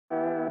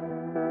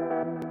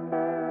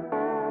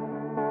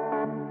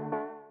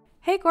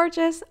Hey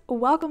gorgeous,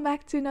 welcome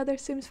back to another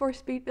Sims 4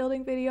 speed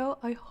building video.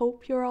 I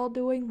hope you're all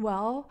doing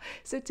well.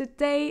 So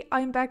today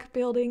I'm back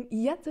building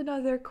yet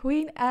another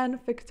Queen Anne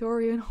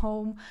Victorian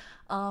home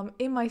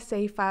in my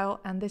save file,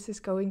 and this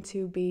is going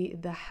to be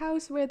the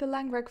house where the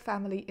Langerak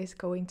family is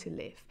going to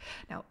live.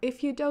 Now,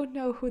 if you don't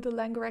know who the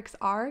Langeraks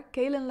are,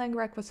 Kaylynn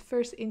Langerak was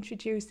first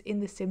introduced in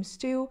The Sims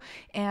 2,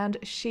 and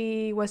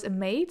she was a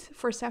maid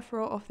for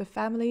several of the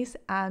families,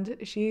 and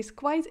she's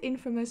quite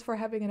infamous for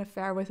having an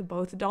affair with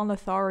both Don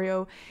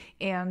Lothario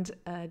and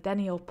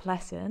Daniel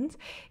Pleasant.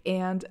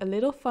 And a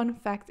little fun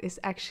fact is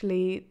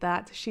actually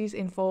that she's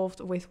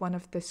involved with one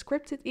of the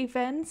scripted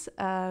events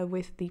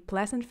with the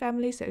Pleasant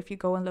family. So if you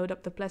go and load up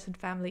the Pleasant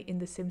family in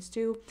The Sims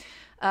 2,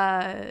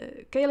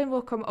 Kaylynn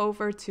will come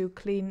over to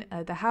clean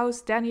the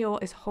house. Daniel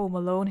is home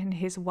alone and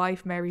his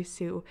wife Mary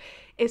Sue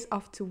is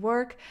off to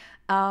work.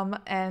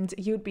 And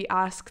you'd be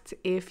asked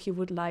if you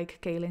would like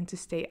Kaylynn to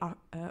stay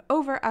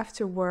over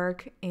after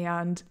work,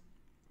 and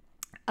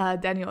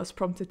Daniel is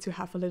prompted to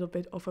have a little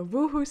bit of a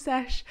woohoo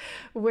sesh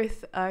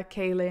with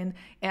Kaylynn.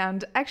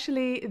 And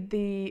actually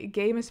the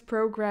game is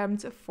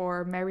programmed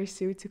for Mary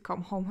Sue to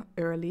come home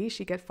early.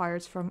 She gets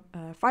fired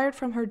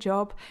from her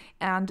job,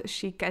 and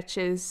she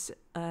catches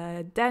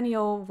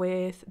Daniel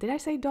with, did I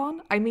say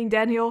Don? I mean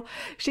Daniel.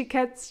 She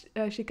catches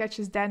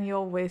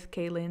Daniel with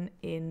Kaylynn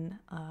in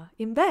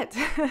bed.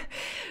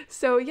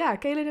 So yeah,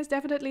 Kaylynn is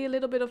definitely a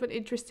little bit of an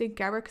interesting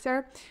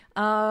character.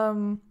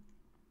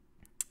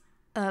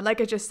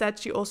 Like I just said,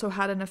 she also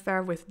had an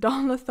affair with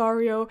Don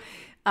Lothario,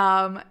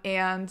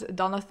 and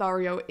Don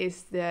Lothario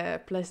is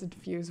the Pleasant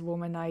View's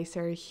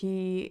womanizer.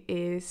 He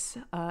is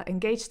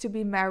engaged to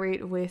be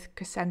married with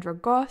Cassandra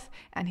Goth,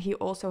 and he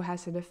also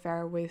has an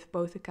affair with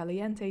both the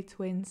Caliente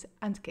twins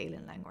and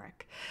Kaylynn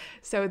Langerak.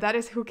 So that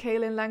is who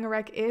Kaylynn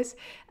Langerak is.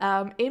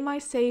 In my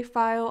save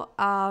file,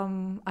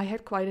 I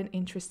had quite an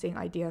interesting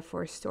idea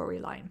for a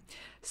storyline.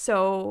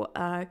 So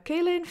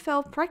Kaylynn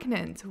fell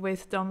pregnant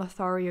with Don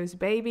Lothario's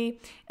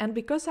baby, and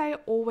because I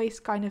always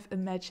kind of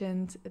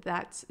imagined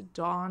that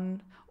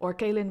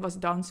Kaylynn was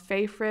Don's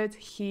favorite,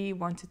 he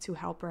wanted to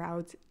help her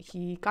out.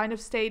 He kind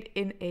of stayed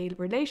in a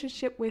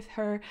relationship with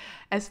her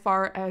as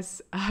far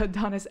as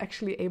Don is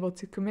actually able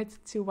to commit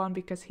to one,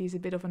 because he's a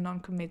bit of a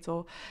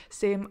non-committal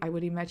sim. I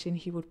would imagine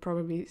he would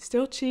probably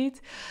still cheat.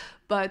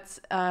 But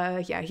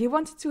yeah, he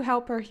wanted to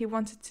help her. He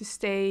wanted to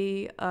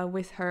stay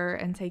with her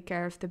and take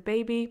care of the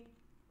baby.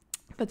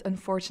 But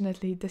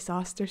unfortunately,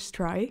 disaster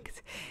struck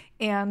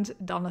and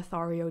Don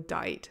Lothario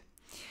died.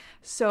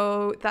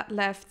 So that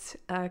left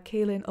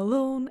Kaylynn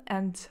alone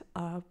and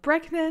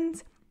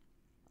pregnant.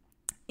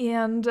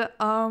 And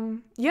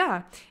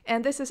yeah,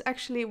 and this is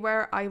actually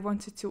where I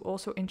wanted to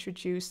also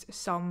introduce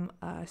some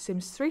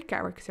Sims 3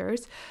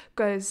 characters,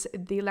 because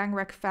the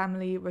Langerak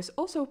family was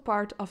also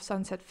part of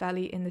Sunset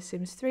Valley in The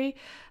Sims 3.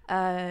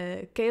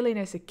 Kaylynn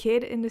is a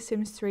kid in The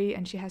Sims 3,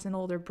 and she has an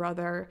older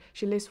brother.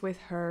 She lives with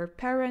her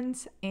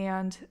parents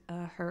and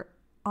her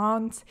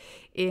aunt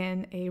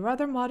in a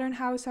rather modern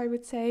house, I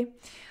would say.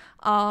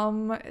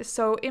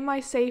 So in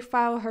my save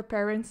file, her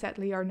parents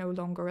sadly are no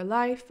longer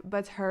alive,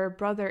 but her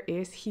brother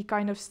is. He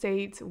kind of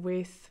stayed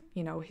with,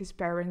 his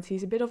parents.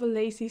 He's a bit of a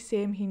lazy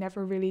sim. He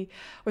never really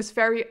was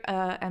very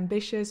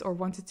ambitious or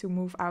wanted to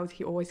move out.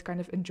 He always kind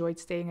of enjoyed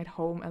staying at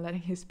home and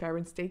letting his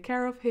parents take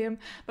care of him.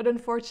 But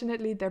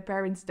unfortunately, their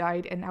parents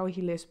died, and now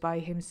he lives by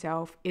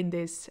himself in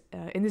this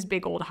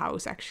big old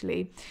house,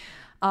 actually.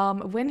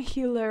 When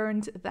he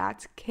learned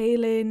that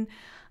Kaylynn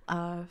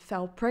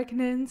fell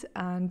pregnant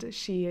and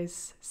she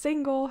is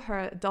single,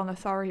 her Don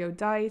Lothario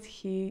died,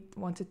 he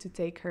wanted to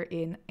take her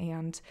in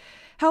and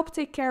help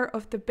take care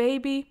of the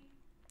baby.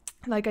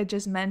 Like I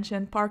just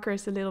mentioned, Parker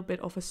is a little bit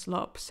of a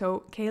slob.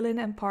 So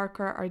Kaylynn and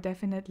Parker are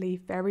definitely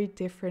very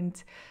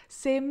different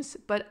Sims,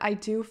 but I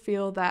do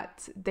feel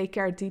that they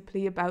care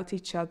deeply about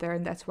each other,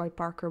 and that's why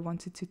Parker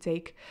wanted to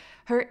take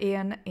her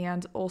in.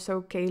 And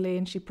also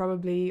Kaylynn, she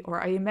probably,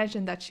 or I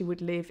imagine that she would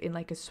live in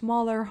like a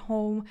smaller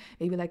home,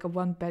 maybe like a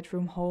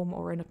 1-bedroom home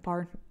or an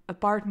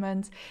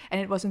apartment,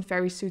 and it wasn't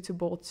very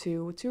suitable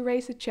to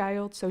raise a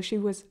child. So she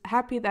was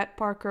happy that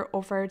Parker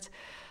offered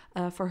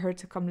for her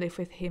to come live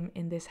with him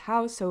in this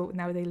house. So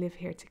now they live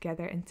here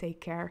together and take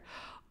care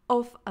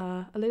of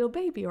a little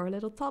baby or a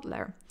little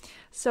toddler.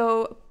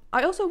 So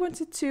I also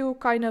wanted to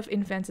kind of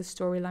invent a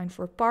storyline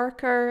for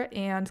Parker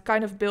and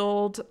kind of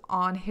build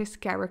on his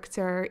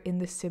character in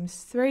The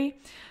Sims 3.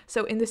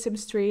 So in The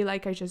Sims 3,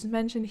 like I just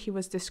mentioned, he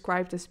was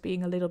described as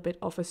being a little bit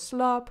of a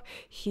slob.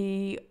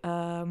 He's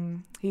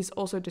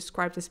also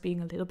described as being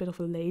a little bit of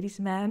a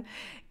ladies' man,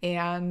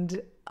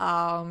 and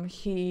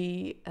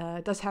he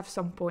does have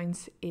some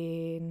points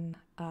in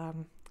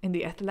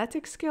the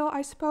athletic skill,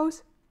 I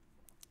suppose.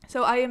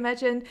 So I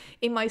imagine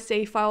in my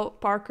save file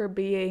Parker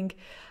being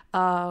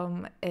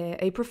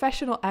a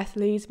professional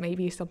athlete,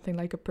 maybe something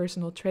like a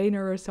personal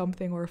trainer or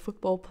something, or a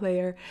football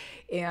player,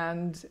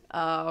 and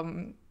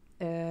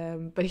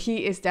but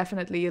he is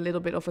definitely a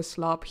little bit of a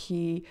slob.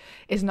 He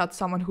is not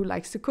someone who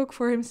likes to cook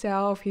for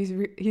himself. He's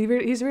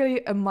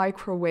really a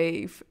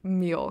microwave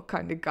meal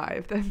kind of guy,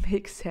 if that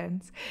makes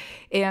sense.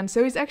 And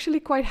so he's actually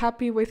quite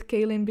happy with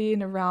Kaylynn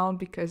being around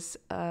because,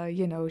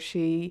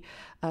 she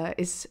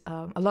is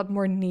a lot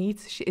more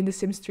neat. In The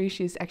Sims 3,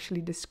 she is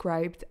actually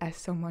described as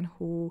someone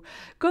who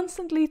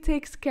constantly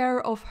takes care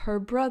of her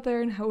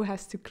brother and who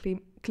has to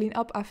clean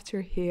up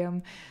after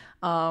him.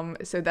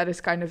 So that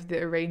is kind of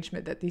the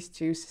arrangement that these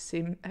two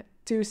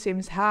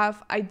Sims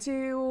have. I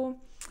do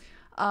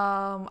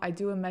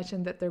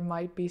imagine that there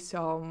might be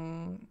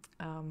some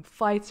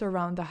fights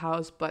around the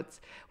house, but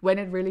when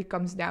it really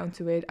comes down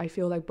to it, I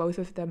feel like both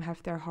of them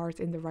have their heart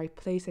in the right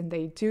place and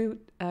they do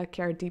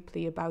care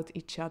deeply about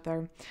each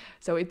other.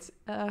 So it's,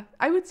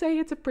 I would say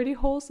it's a pretty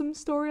wholesome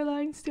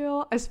storyline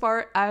still, as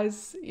far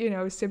as,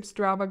 Sims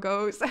drama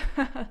goes.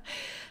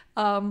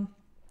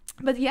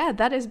 But yeah,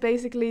 that is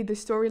basically the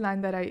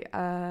storyline that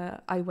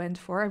I went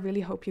for. I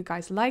really hope you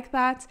guys like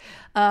that.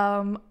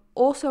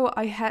 Also,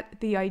 I had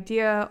the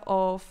idea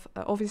of,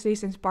 obviously,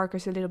 since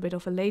Parker's a little bit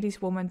of a ladies'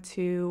 woman,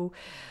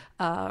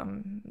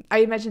 I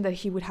imagine that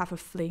he would have a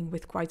fling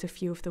with quite a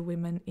few of the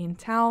women in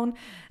town.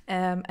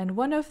 And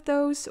one of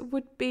those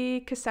would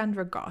be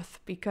Cassandra Goth,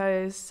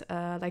 because,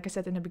 like I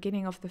said in the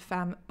beginning of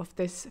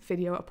this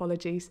video,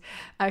 apologies,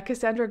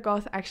 Cassandra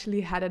Goth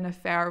actually had an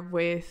affair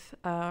with,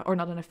 or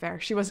not an affair,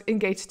 she was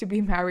engaged to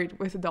be married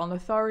with Don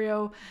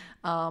Lothario,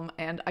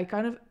 and I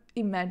kind of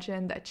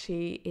imagine that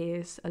she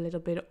is a little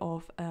bit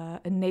of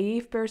a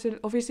naive person.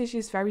 Obviously,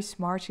 she's very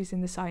smart. She's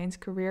in the science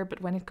career, but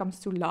when it comes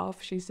to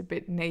love, she's a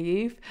bit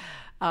naive.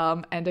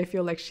 And I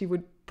feel like she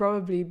would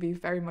probably be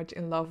very much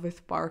in love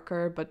with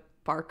Parker, but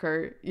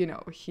Parker,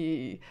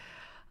 he's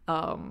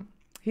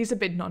a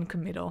bit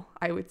non-committal,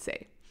 I would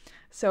say.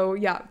 So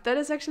yeah, that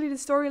is actually the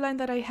storyline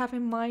that I have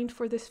in mind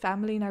for this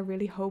family, and I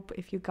really hope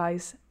if you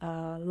guys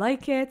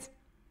like it.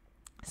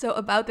 So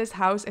about this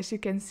house, as you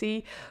can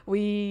see,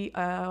 we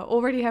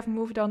already have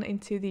moved on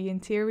into the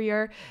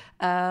interior,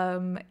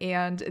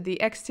 and the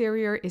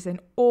exterior is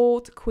an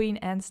old Queen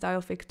Anne style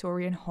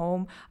Victorian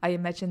home. I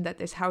imagine that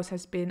this house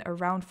has been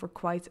around for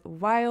quite a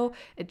while.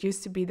 It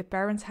used to be the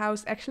parents'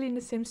 house. Actually, in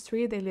The Sims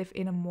 3, they live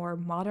in a more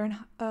modern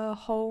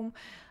home.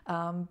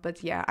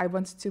 But yeah, I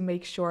wanted to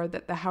make sure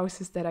that the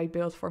houses that I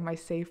built for my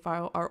save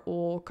file are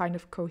all kind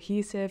of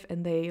cohesive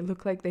and they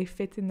look like they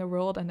fit in the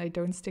world and they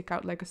don't stick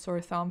out like a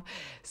sore thumb.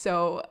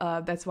 So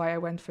that's why I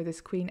went for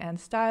this Queen Anne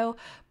style.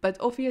 But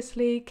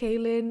obviously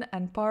Kaylynn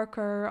and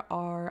Parker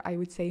are, I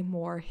would say,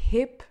 more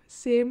hip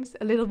Sims,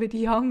 a little bit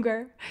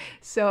younger.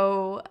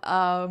 So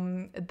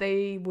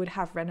they would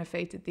have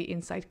renovated the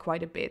inside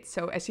quite a bit.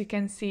 So as you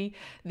can see,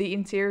 the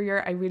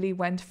interior, I really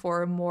went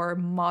for a more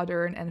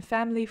modern and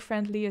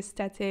family-friendly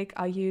aesthetic.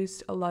 I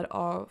used a lot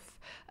of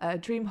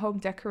Dream Home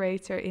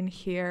Decorator in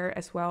here,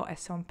 as well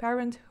as some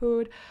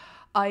Parenthood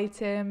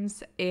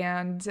items,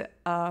 and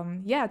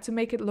to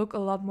make it look a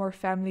lot more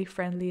family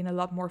friendly and a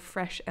lot more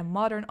fresh and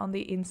modern on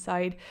the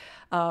inside,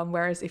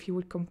 whereas if you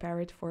would compare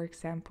it, for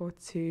example,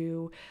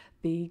 to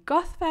the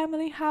Goth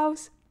family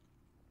house,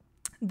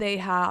 they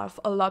have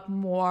a lot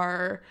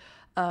more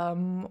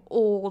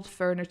old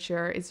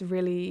furniture. It's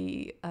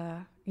really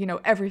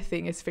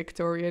everything is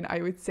Victorian,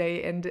 I would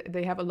say, and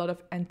they have a lot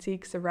of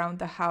antiques around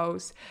the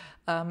house,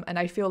 and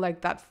I feel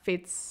like that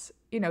fits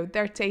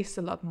their taste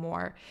a lot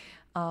more.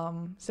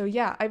 So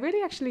yeah, I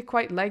really actually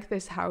quite like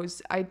this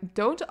house. I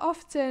don't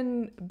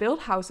often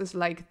build houses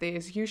like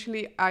this.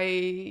 Usually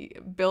I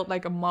build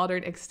like a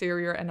modern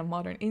exterior and a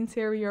modern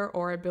interior,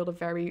 or I build a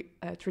very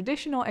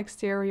traditional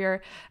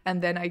exterior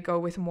and then I go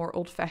with more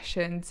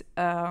old-fashioned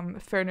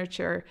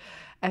furniture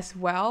as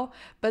well.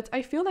 But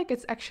I feel like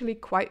it's actually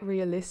quite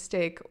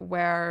realistic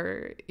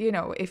where,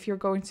 if you're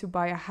going to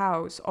buy a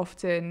house,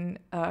 often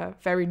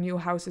very new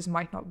houses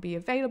might not be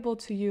available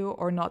to you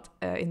or not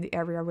in the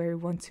area where you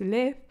want to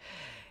live.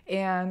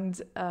 And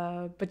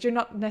but you're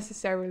not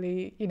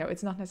necessarily,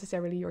 it's not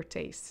necessarily your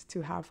taste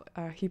to have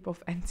a heap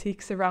of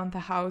antiques around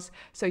the house.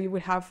 So you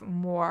would have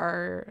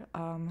more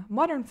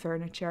modern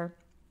furniture,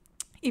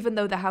 even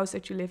though the house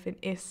that you live in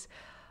is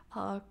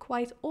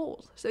quite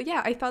old. So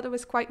yeah, I thought it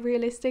was quite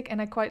realistic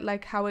and I quite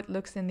like how it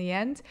looks in the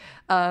end.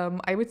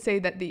 I would say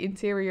that the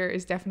interior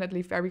is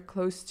definitely very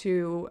close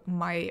to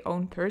my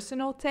own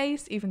personal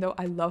taste, even though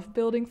I love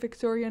building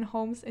Victorian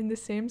homes in The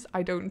Sims.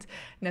 I don't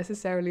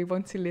necessarily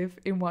want to live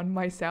in one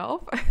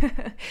myself.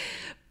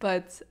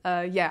 But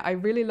I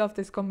really love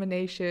this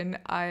combination.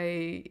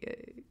 I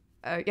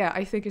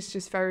think it's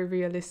just very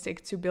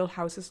realistic to build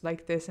houses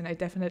like this, and I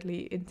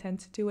definitely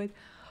intend to do it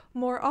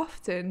more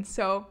often.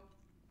 So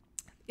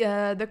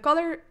the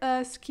color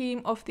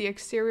scheme of the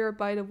exterior,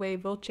 by the way,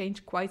 will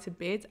change quite a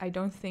bit. I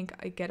don't think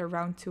I get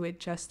around to it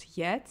just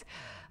yet.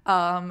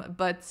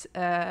 But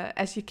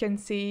as you can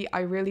see,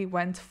 I really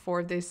went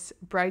for this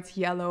bright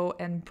yellow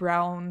and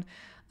brown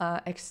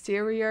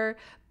exterior,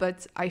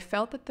 but I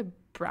felt that the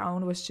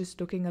brown was just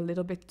looking a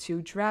little bit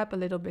too drab, a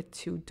little bit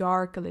too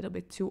dark, a little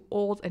bit too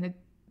old, and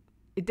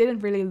it didn't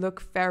really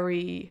look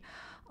very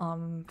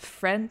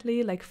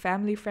friendly, like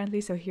family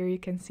friendly. So here you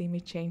can see me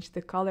change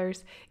the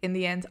colors. In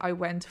the end, I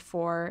went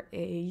for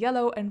a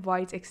yellow and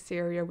white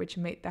exterior, which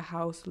made the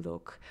house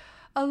look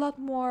a lot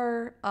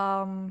more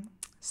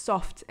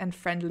soft and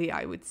friendly,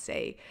 I would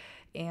say.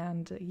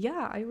 And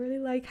yeah, I really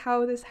like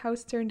how this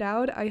house turned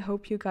out. I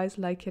hope you guys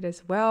like it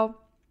as well.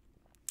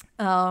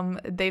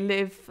 They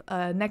live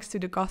next to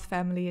the Goth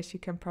family, as you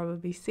can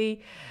probably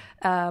see.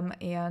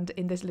 And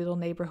in this little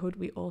neighborhood,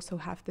 we also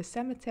have the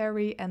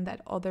cemetery and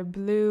that other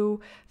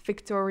blue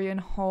Victorian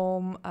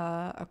home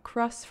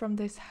across from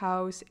this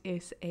house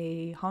is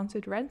a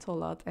haunted rental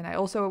lot. And I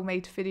also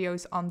made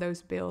videos on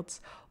those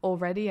builds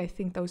already. I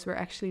think those were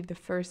actually the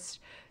first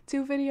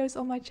 2 videos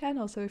on my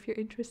channel. So if you're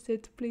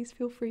interested, please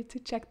feel free to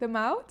check them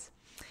out.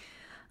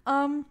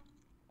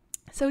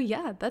 So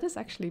yeah, that is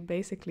actually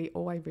basically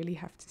all I really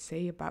have to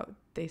say about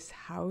this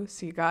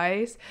house, you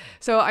guys.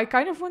 So I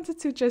kind of wanted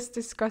to just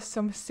discuss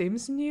some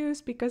Sims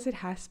news because it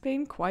has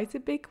been quite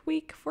a big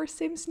week for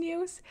Sims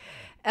news.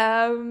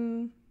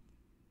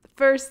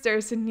 First,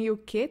 there's a new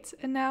kit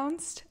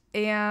announced,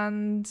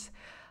 and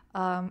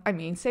I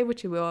mean, say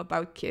what you will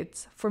about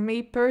kits. For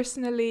me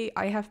personally,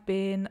 I have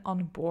been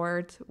on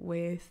board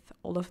with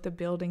all of the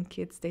building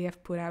kits they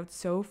have put out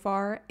so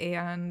far,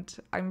 and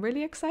I'm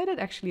really excited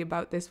actually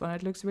about this one.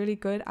 It looks really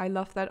good. I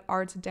love that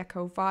Art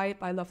Deco vibe.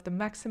 I love the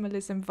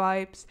maximalism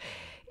vibes.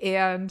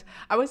 And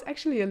I was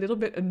actually a little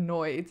bit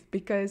annoyed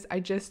because I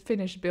just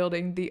finished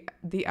building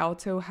the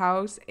Alto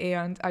house,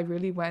 and I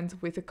really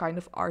went with a kind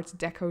of Art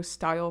Deco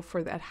style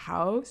for that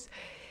house.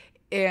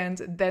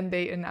 And then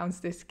they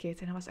announced this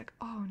kit and I was like,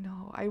 oh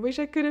no, I wish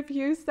I could have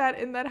used that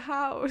in that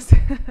house.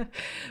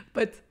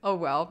 But oh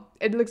well,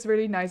 it looks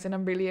really nice and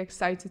I'm really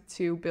excited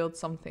to build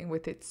something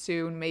with it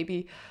soon.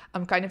 Maybe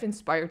I'm kind of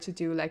inspired to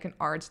do like an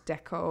Art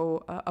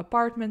Deco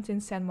apartment in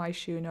San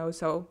Myshuno.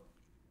 So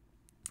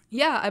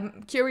yeah,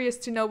 I'm curious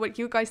to know what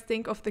you guys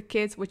think of the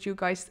kits, what you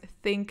guys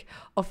think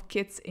of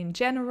kits in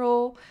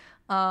general.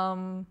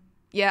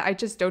 Yeah, I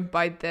just don't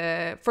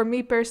buy for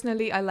me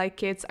personally, I like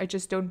kits. I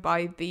just don't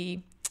buy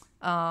the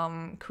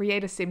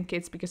create a sim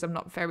kits because I'm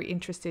not very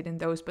interested in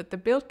those, but the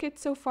build kit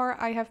so far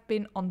I have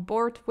been on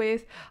board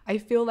with. I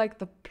feel like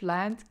the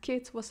plant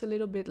kit was a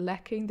little bit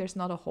lacking. There's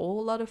not a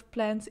whole lot of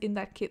plants in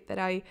that kit that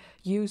I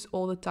use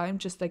all the time,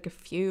 just like a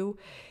few,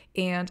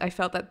 and I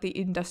felt that the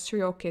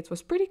industrial kit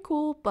was pretty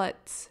cool,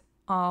 but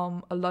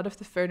a lot of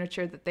the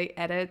furniture that they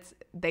added,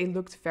 they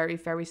looked very,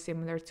 very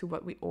similar to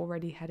what we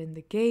already had in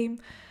the game.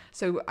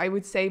 So I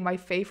would say my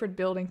favorite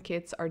building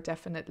kits are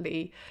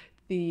definitely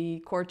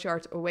the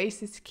Courtyard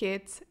Oasis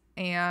kit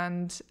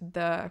and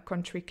the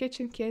Country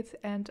Kitchen kit,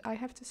 and I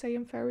have to say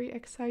I'm very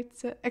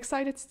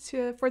excited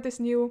for this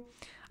new,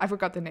 I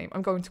forgot the name,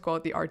 I'm going to call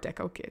it the Art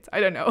Deco kit, I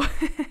don't know.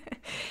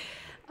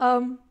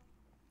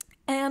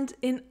 And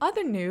in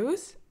other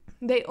news,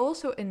 they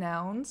also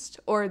announced,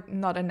 or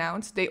not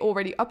announced, they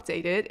already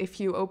updated. If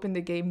you open the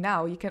game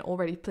now, you can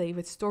already play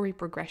with story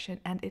progression,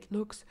 and it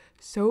looks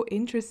so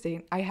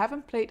interesting. I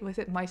haven't played with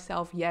it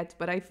myself yet,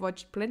 but I've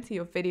watched plenty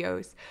of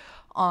videos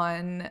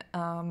on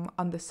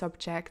the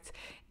subject,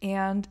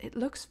 and it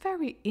looks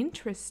very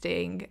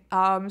interesting.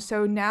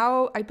 So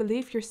now I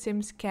believe your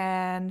Sims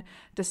can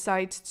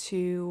decide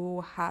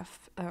to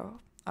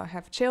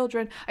have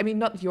children. I mean,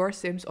 not your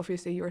Sims,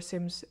 obviously your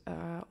Sims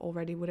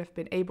already would have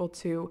been able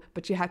to,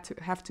 but you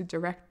have to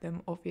direct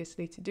them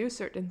obviously to do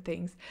certain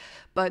things.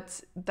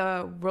 But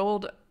the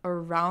world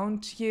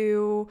around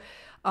you,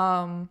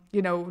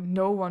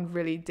 no one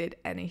really did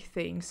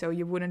anything. So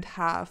you wouldn't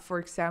have, for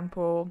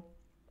example,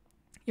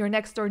 your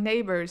next door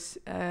neighbors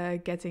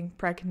getting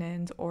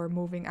pregnant or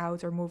moving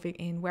out or moving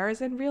in,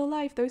 whereas in real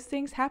life those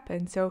things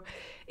happen. So,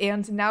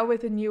 and now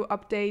with the new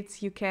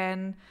updates, you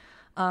can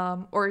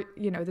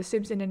the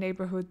Sims in the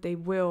neighborhood, they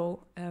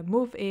will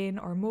move in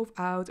or move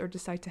out or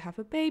decide to have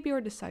a baby or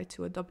decide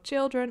to adopt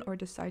children or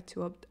decide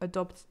to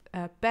adopt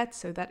pets.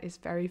 So that is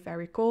very,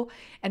 very cool.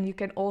 And you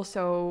can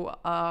also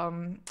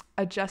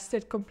adjust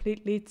it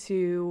completely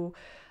to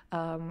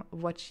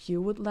what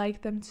you would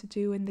like them to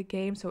do in the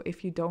game. So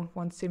if you don't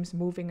want Sims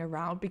moving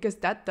around, because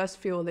that does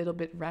feel a little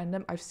bit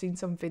random. I've seen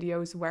some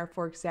videos where,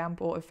 for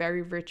example, a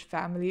very rich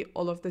family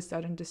all of a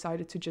sudden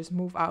decided to just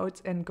move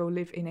out and go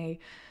live in a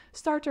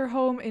starter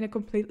home in a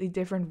completely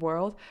different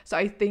world. So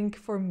I think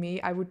for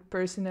me, I would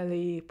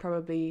personally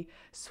probably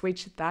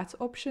switch that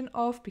option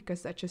off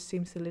because that just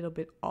seems a little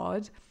bit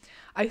odd.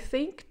 I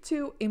think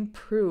to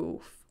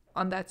improve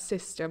on that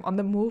system, on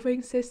the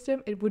moving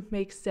system, it would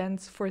make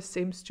sense for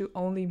Sims to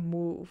only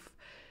move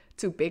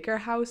to bigger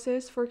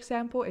houses, for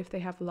example, if they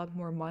have a lot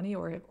more money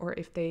or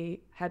if they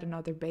had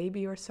another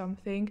baby or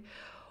something,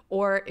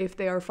 or if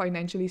they are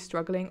financially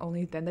struggling,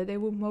 only then that they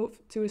would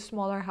move to a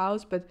smaller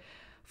house. But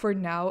for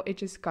now, it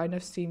just kind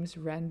of seems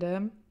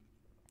random.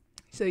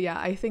 So yeah,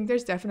 I think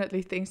there's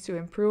definitely things to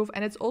improve,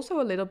 and it's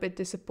also a little bit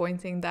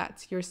disappointing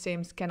that your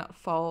Sims cannot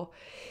fall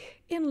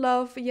in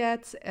love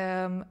yet,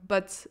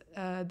 but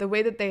the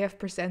way that they have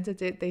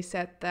presented it, they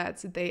said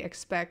that they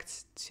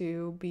expect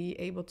to be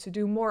able to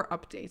do more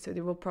updates, so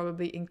they will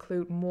probably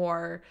include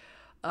more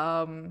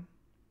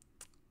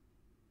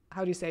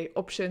how do you say,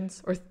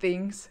 options or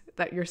things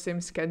that your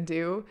Sims can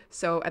do.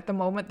 So at the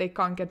moment they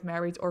can't get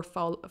married or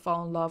fall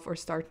in love or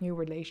start new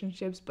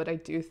relationships, but I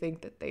do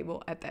think that they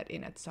will add that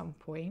in at some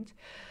point.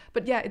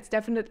 But yeah, it's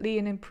definitely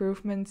an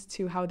improvement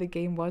to how the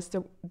game was.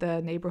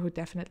 The neighborhood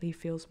definitely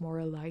feels more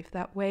alive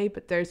that way,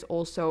 but there's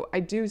also, I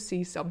do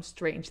see some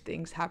strange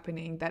things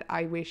happening that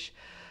I wish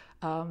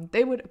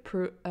they would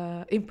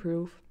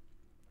improve.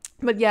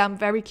 But yeah, I'm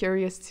very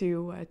curious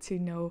to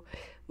know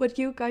what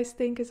you guys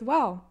think as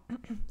well.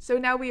 So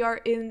now we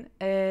are in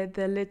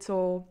the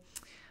little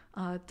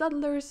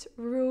toddler's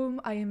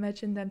room. I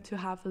imagine them to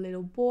have a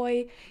little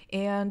boy,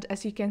 and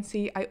as you can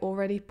see, I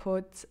already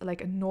put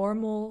like a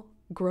normal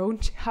grown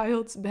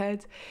child's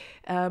bed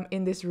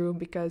in this room,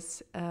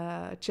 because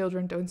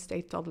children don't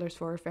stay toddlers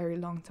for a very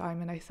long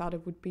time, and I thought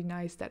it would be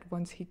nice that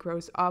once he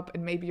grows up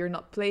and maybe you're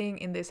not playing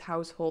in this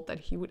household, that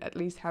he would at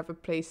least have a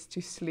place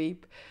to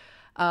sleep.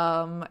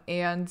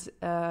 And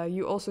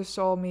you also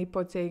saw me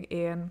putting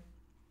in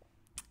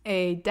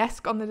a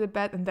desk under the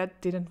bed, and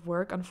that didn't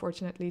work,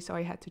 unfortunately, so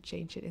I had to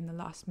change it in the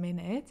last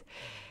minute.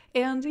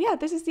 And yeah,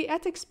 this is the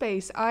attic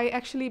space. I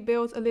actually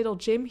built a little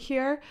gym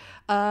here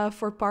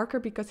for Parker,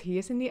 because he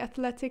is in the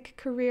athletic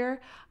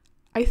career.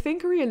 I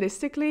think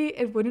realistically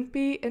it wouldn't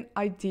be an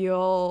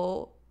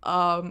ideal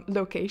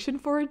location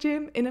for a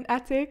gym in an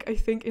attic. I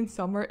think in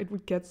summer it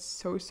would get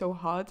so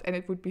hot, and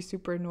it would be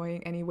super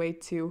annoying anyway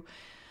to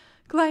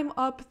climb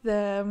up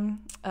the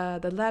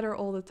ladder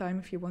all the time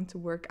if you want to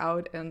work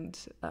out. And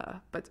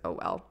but oh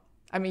well.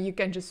 I mean, you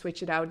can just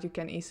switch it out. You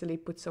can easily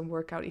put some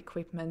workout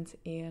equipment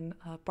in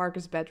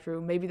Parker's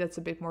bedroom. Maybe that's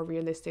a bit more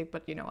realistic,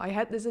 but you know, I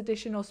had this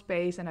additional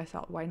space and I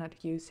thought, why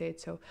not use it?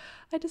 So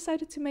I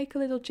decided to make a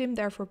little gym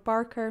there for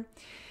Parker.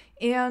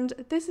 And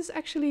this is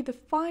actually the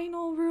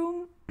final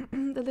room,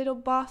 the little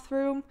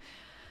bathroom.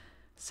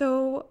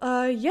 So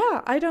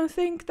yeah, I don't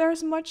think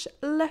there's much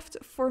left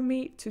for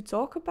me to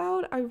talk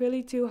about. I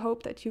really do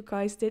hope that you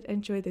guys did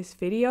enjoy this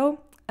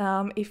video.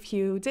 If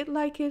you did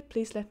like it,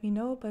 please let me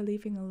know by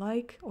leaving a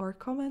like or a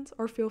comment,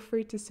 or feel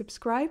free to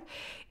subscribe.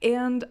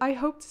 And I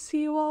hope to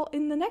see you all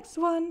in the next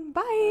one.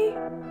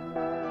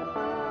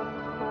 Bye!